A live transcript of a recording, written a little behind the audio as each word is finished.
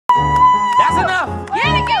enough. Get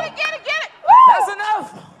it, get it, get it, get it. That's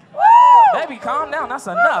enough. Baby, calm down. That's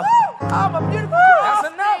enough. I'm a beautiful cross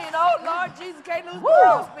That's enough. spin. Oh, Lord Jesus, can't lose the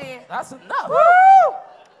cross spin. That's enough.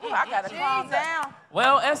 I gotta calm down.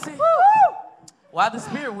 Well, Essie, while the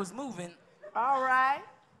spirit was moving, All right.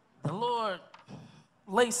 the Lord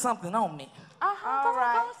laid something on me. All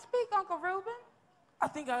right. Go speak, Uncle Reuben. I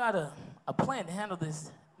think I got a plan to handle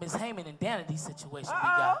this Miss Heyman and Danity situation we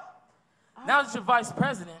got. Now that you're vice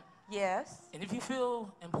president, Yes. and if you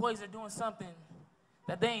feel employees are doing something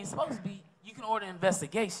that they ain't supposed to be, you can order an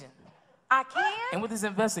investigation. I can? And with this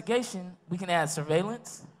investigation, we can add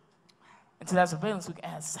surveillance. And to that surveillance, we can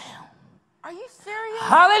add sound. Are you serious?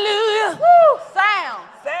 Hallelujah! Woo! Sound.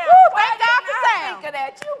 Sound. Woo! Thank God for sound. Think of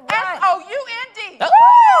that. You right. S-O-U-N-D.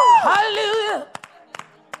 Hallelujah!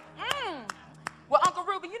 Well, Uncle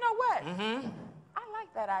Reuben, you know what? Mm-hmm. I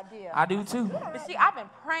like that idea. I do too. But see, I've been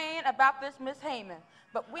praying about this Miss Heyman.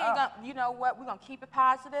 But we ain't gonna, you know what? We're gonna keep it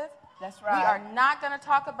positive. That's right. We are not gonna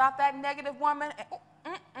talk about that negative woman.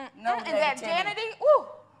 No And that negativity. Danity, ooh.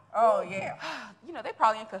 Oh, yeah. You know, they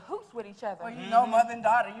probably in cahoots with each other. Well, you know mother and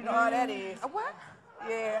daughter. You know how that is. What?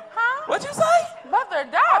 Yeah. Huh? What'd you say? Mother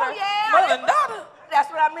and daughter? Oh, yeah. Mother and daughter? That's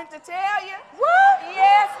what I meant to tell you. What?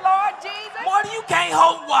 Yes, Lord Jesus. Marty, you can't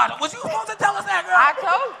hold water. Was you supposed to tell us that, girl? I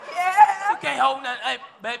told you. Yeah. You can't hold that. Hey,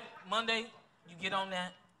 baby, Monday, you get on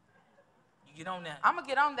that. You get on that. I'm gonna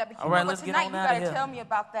get on that, but you All right, know what? let's get Tonight on you outta gotta here. tell me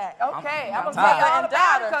about that. Okay, I'm going to tired. tell you all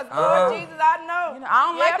about it because, Lord Jesus, I know. You know, I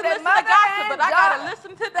don't like to that listen to mother gossip, and but I gotta daughter.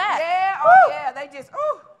 listen to that. Yeah, oh yeah, they just,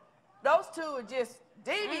 ooh, those two are just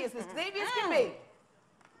devious, as devious can be.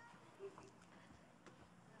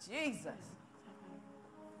 Jesus.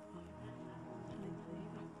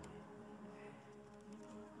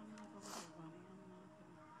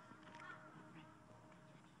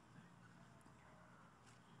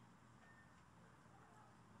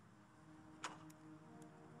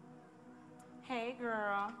 Hey,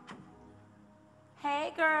 girl.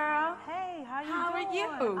 Hey, girl. Hey, how How are doing?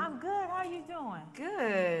 you? I'm good. How are you doing?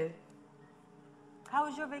 Good. How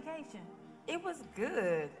was your vacation? It was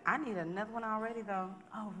good. I need another one already, though.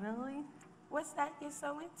 Oh, really? What's that you're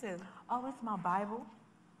so into? Oh, it's my Bible.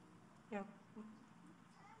 Yo.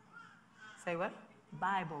 Say what?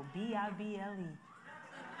 Bible, B-I-B-L-E.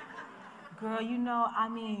 Girl, you know, I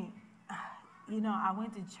mean, I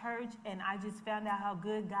went to church and I just found out how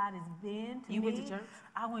good God has been to me. You went to church?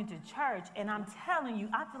 I went to church and I'm telling you,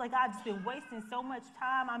 I feel like I've just been wasting so much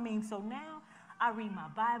time. I mean, so now I read my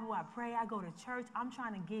Bible, I pray, I go to church. I'm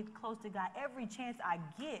trying to get close to God every chance I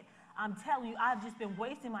get. I'm telling you, I've just been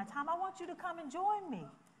wasting my time. I want you to come and join me.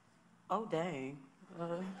 Oh, dang.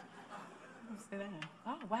 Sit down.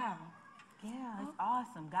 Oh, wow. Yeah, it's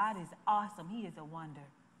awesome. God is awesome. He is a wonder.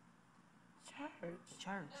 Church.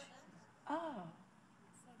 Church. Oh.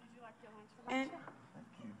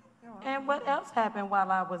 And what else happened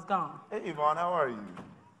while I was gone? Hey, Yvonne, how are you?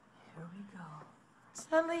 Here we go.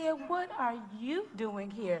 Talia, what are you doing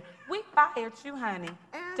here? We fired you, honey.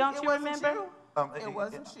 Don't you remember? It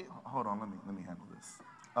wasn't you. Hold on, let me handle this.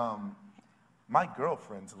 My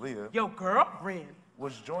girlfriend, Talia, Your girlfriend.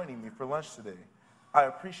 was joining me for lunch today. I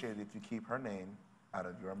appreciate it if you keep her name out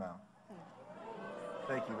of your mouth.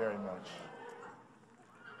 Thank you very much.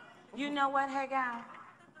 You know what, Haggai?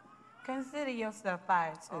 Consider yourself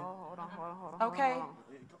fired too. Oh, hold on. Okay?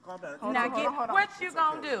 Calm down. Now get what you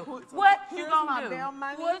gonna do? What you gonna do?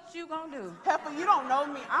 What you gonna do? Pepper, you don't know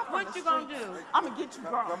me. I'm from What the you gonna streets. do? I'm going to get you,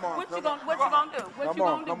 girl. What you gonna do? What you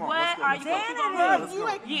gonna do? What are you gonna do? You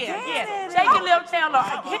ain't Yeah. Shake your little tail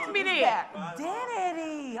off. Hit me there.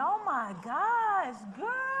 Danity, oh my gosh,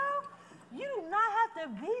 girl. You do not have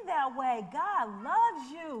to be that way. God loves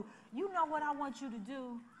you. You know what I want you to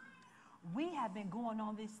do? We have been going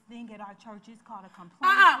on this thing at our church. It's called a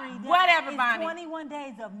complaint-free day. Whatever, it's Bonnie. 21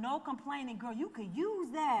 days of no complaining, girl. You could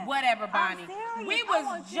use that. Whatever, Bonnie. I'm serious. We I was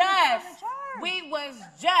want you to come to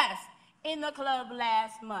just church. in the club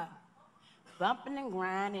last month, bumping and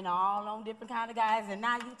grinding all on different kind of guys, and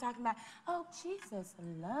now you talking about, oh, Jesus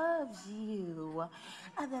loves you.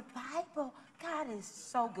 The Bible, God is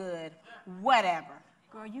so good. Whatever.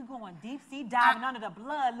 Girl, you going deep sea diving under the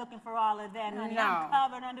blood looking for all of that, honey. No. I'm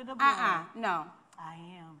covered under the blood. No. I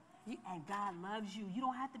am. And God loves you. You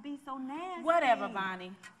don't have to be so nasty. Whatever,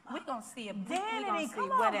 Bonnie. We gonna see if we Danity, gonna see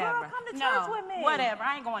come on, whatever. girl, come to no, church with me. Whatever.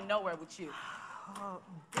 I ain't going nowhere with you. Oh,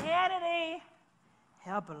 Danity.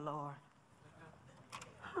 Help her, Lord.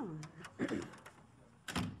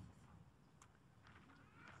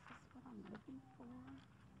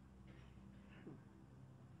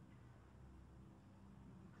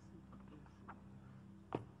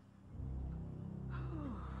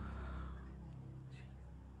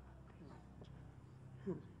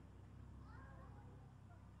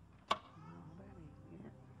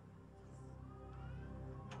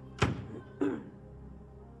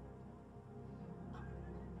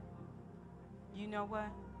 You know what?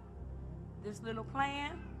 This little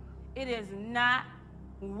plan, it is not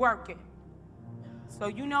working. So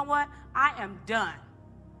you know what? I am done.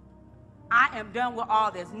 I am done with all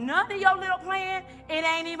this. None of your little plan, it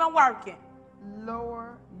ain't even working.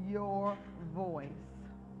 Lower your voice.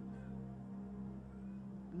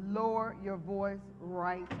 Lower your voice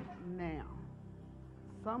right now.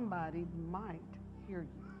 Somebody might hear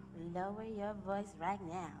you. Lower your voice right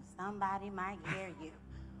now. Somebody might hear you.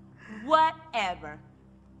 Whatever.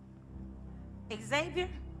 Xavier,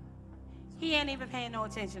 he ain't even paying no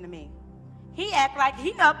attention to me. He act like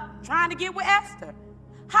he up trying to get with Esther.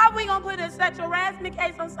 How we gonna put a sexual harassment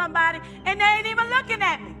case on somebody and they ain't even looking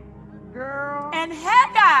at me? Girl. And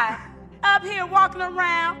Haggai up here walking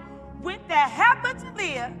around with the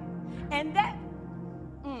hepatitis, and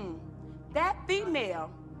that female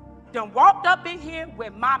done walked up in here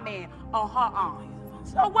with my man on her arm.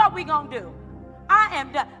 So what we gonna do? I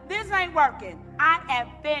am done. This ain't working. I am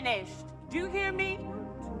finished. Do you hear me?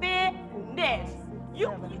 Finished.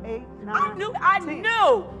 I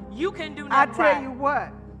knew you can do nothing. I tell you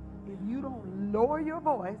what, if you don't lower your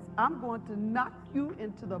voice, I'm going to knock you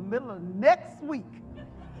into the middle of next week.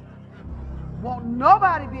 Won't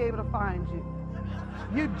nobody be able to find you.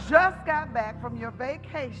 You just got back from your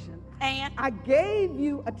vacation. And I gave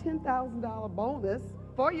you a $10,000 bonus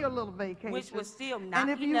for your little vacation. Which was still not enough. And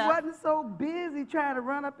if you wasn't so busy trying to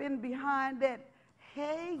run up in behind that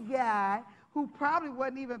hey guy who probably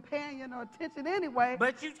wasn't even paying you no attention anyway.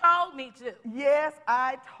 But you told me to. Yes,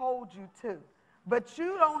 I told you to. But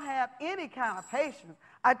you don't have any kind of patience.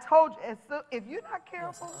 I told you, and so if you're not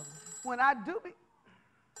careful, when I do be,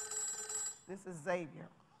 this is Xavier.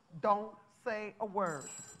 Don't say a word.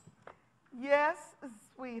 Yes,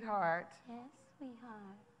 sweetheart. Yes,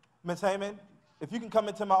 sweetheart. Miss Heyman, if you can come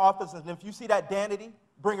into my office, and if you see that Danity,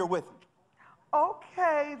 bring her with you.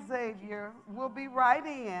 Okay, Xavier, we'll be right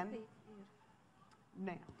in.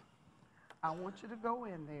 Now, I want you to go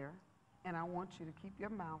in there, and I want you to keep your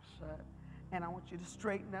mouth shut, and I want you to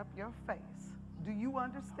straighten up your face. Do you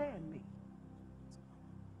understand me?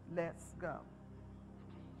 Let's go.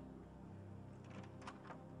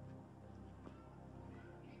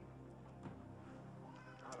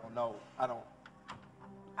 I don't.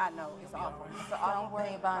 I know, it's awful. It's an awful Don't worry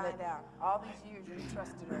thing to about find it. out. All these years you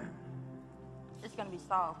trusted her. It's gonna be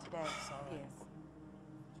solved today. Yes.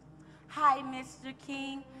 Hi, Mr.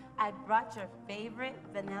 King. I brought your favorite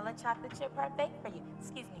vanilla chocolate chip parfait for you.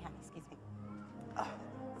 Excuse me, honey. Excuse me.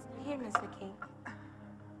 Here, Mr. King.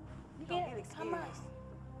 Here, come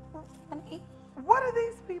on. Honey, What are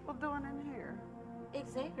these people doing in here?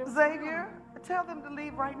 Xavier. Xavier, tell them to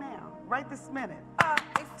leave right now, right this minute.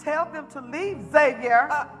 Tell them to leave, Xavier.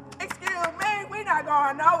 Excuse me, we're not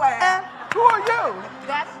going nowhere. And who are you?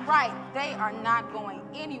 That's right. They are not going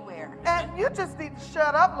anywhere. And you just need to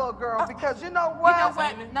shut up, little girl, because you know what? You know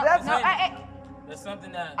what? No, That's- no, There's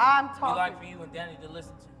something that I'm we talking. like for you and Danny to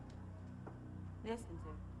listen to. Listen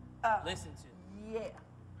to. Listen to. Yeah.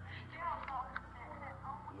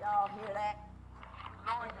 Y'all hear that?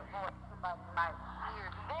 Lowering your voice to my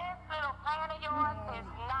ears. This little plan of yours is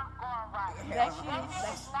not going right. That's you.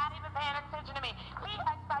 He's not even paying attention to me. He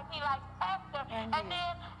acts like he likes Esther, and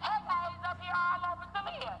then Haggai is up here all over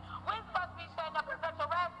Talia. We're supposed to be setting up a sexual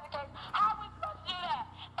harassment case. How are we supposed to do that?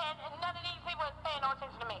 And none of these people is paying no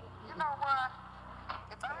attention to me. You know what?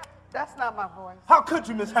 That's not my voice. How could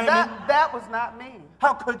you, Miss Heyman? That was not me.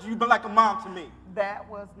 How could you? You've been like a mom to me. That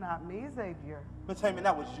was not me, Xavier. Miss Heyman,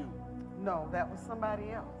 that was you. No, that was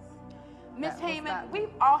somebody else. Miss That was Heyman, not me. we've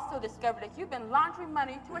also discovered that you've been laundering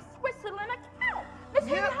money to a Switzerland account. Miss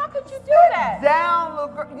You- Heyman, how could you do that? Down, little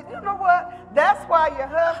girl. You know what? That's why your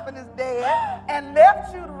husband is dead and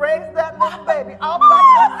left you to raise that little baby all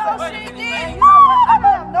by yourself. She did. And you know what? I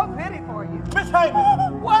don't have no pity for you. Miss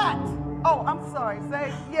Heyman! What? Oh, I'm sorry.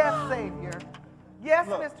 Say yes, Xavier. Yes,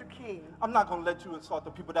 Look. Mr. King. I'm not going to let you insult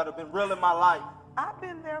the people that have been real in my life. I've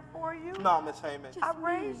been there for you. No, Miss Heyman. I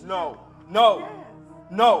raised you. No, no, Yes.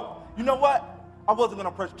 no. You know what? I wasn't going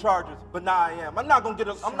to press charges, but now I am. I'm not going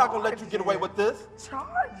to let you get away with this.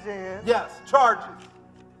 Charges? Yes, charges.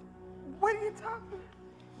 What are you talking?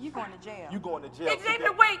 You going to jail. You going to jail Xavier,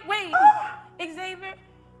 today. wait. Xavier,